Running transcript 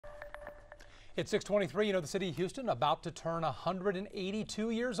It's 6:23. You know, the city of Houston about to turn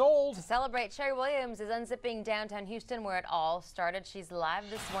 182 years old. To celebrate, Sherry Williams is unzipping downtown Houston where it all started. She's live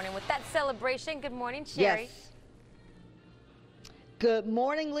this morning with that celebration. Good morning, Sherry. Yes. Good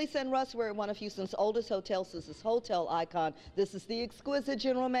morning, Lisa and Russ. We're at one of Houston's oldest hotels. This is Hotel Icon. This is the exquisite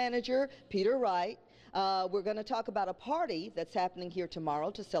general manager, Peter Wright. We're going to talk about a party that's happening here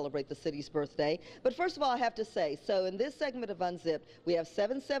tomorrow to celebrate the city's birthday. But first of all, I have to say, so in this segment of Unzipped, we have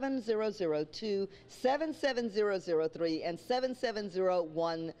 77002, 77003, and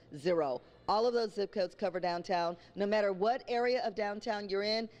 77010. All of those zip codes cover downtown. No matter what area of downtown you're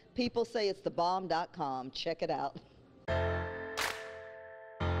in, people say it's thebomb.com. Check it out.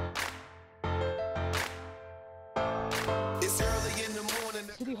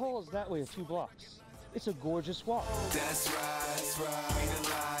 City Hall is that way a few blocks. It's a gorgeous walk. That's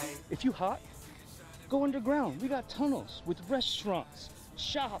right. If you hot, go underground. We got tunnels with restaurants,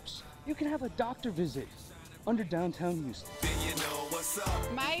 shops. You can have a doctor visit under downtown Houston.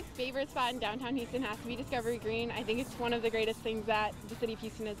 My favorite spot in downtown Houston has to be Discovery Green. I think it's one of the greatest things that the city of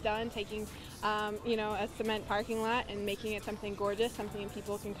Houston has done, taking a cement parking lot and making it something gorgeous, something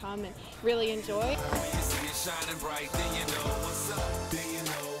people can come and really enjoy.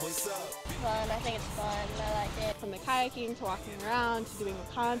 Fun. I think it's fun. I like it. From the kayaking to walking around to doing the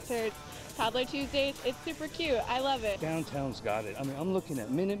concerts, Toddler Tuesdays, it's super cute. I love it. Downtown's got it. I mean, I'm looking at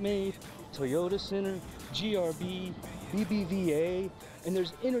Minute Maid, Toyota Center, GRB, BBVA, and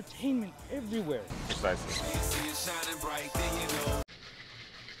there's entertainment everywhere.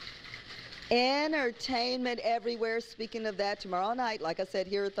 Entertainment everywhere. Speaking of that, tomorrow night, like I said,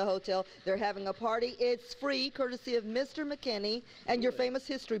 here at the hotel, they're having a party. It's free, courtesy of Mr. McKinney and your famous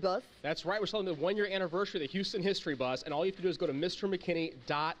history bus. That's right. We're celebrating the one-year anniversary of the Houston History Bus, and all you have to do is go to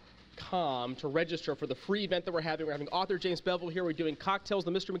mrmckinney.com to register for the free event that we're having. We're having author James Bevel here. We're doing cocktails,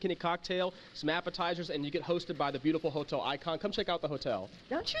 the Mr. McKinney cocktail, some appetizers, and you get hosted by the beautiful Hotel Icon. Come check out the hotel.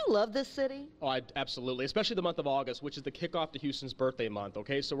 Don't you love this city? Oh, absolutely, especially the month of August, which is the kickoff to Houston's birthday month,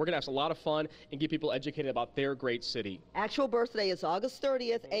 okay? So we're going to have a lot of fun and get people educated about their great city. Actual birthday is August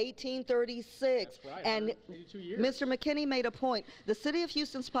 30th, 1836. That's right, And 182 years. Mr. McKinney made a point. The city of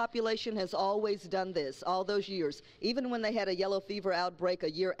Houston's population has always done this all those years. Even when they had a yellow fever outbreak a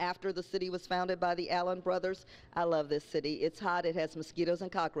year after the city was founded by the Allen brothers. I love this city. It's hot. It has mosquitoes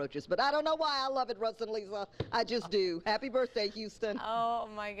and cockroaches, but I don't know why I love it, Russ and Lisa. I just do. Happy birthday, Houston. Oh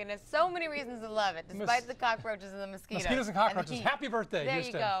my goodness, so many reasons to love it, despite the cockroaches and the mosquitoes. Mosquitoes and cockroaches. Happy birthday, there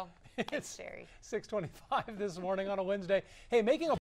Houston. There you go. It's Sherry. 6:25 this morning on a Wednesday. Hey, making a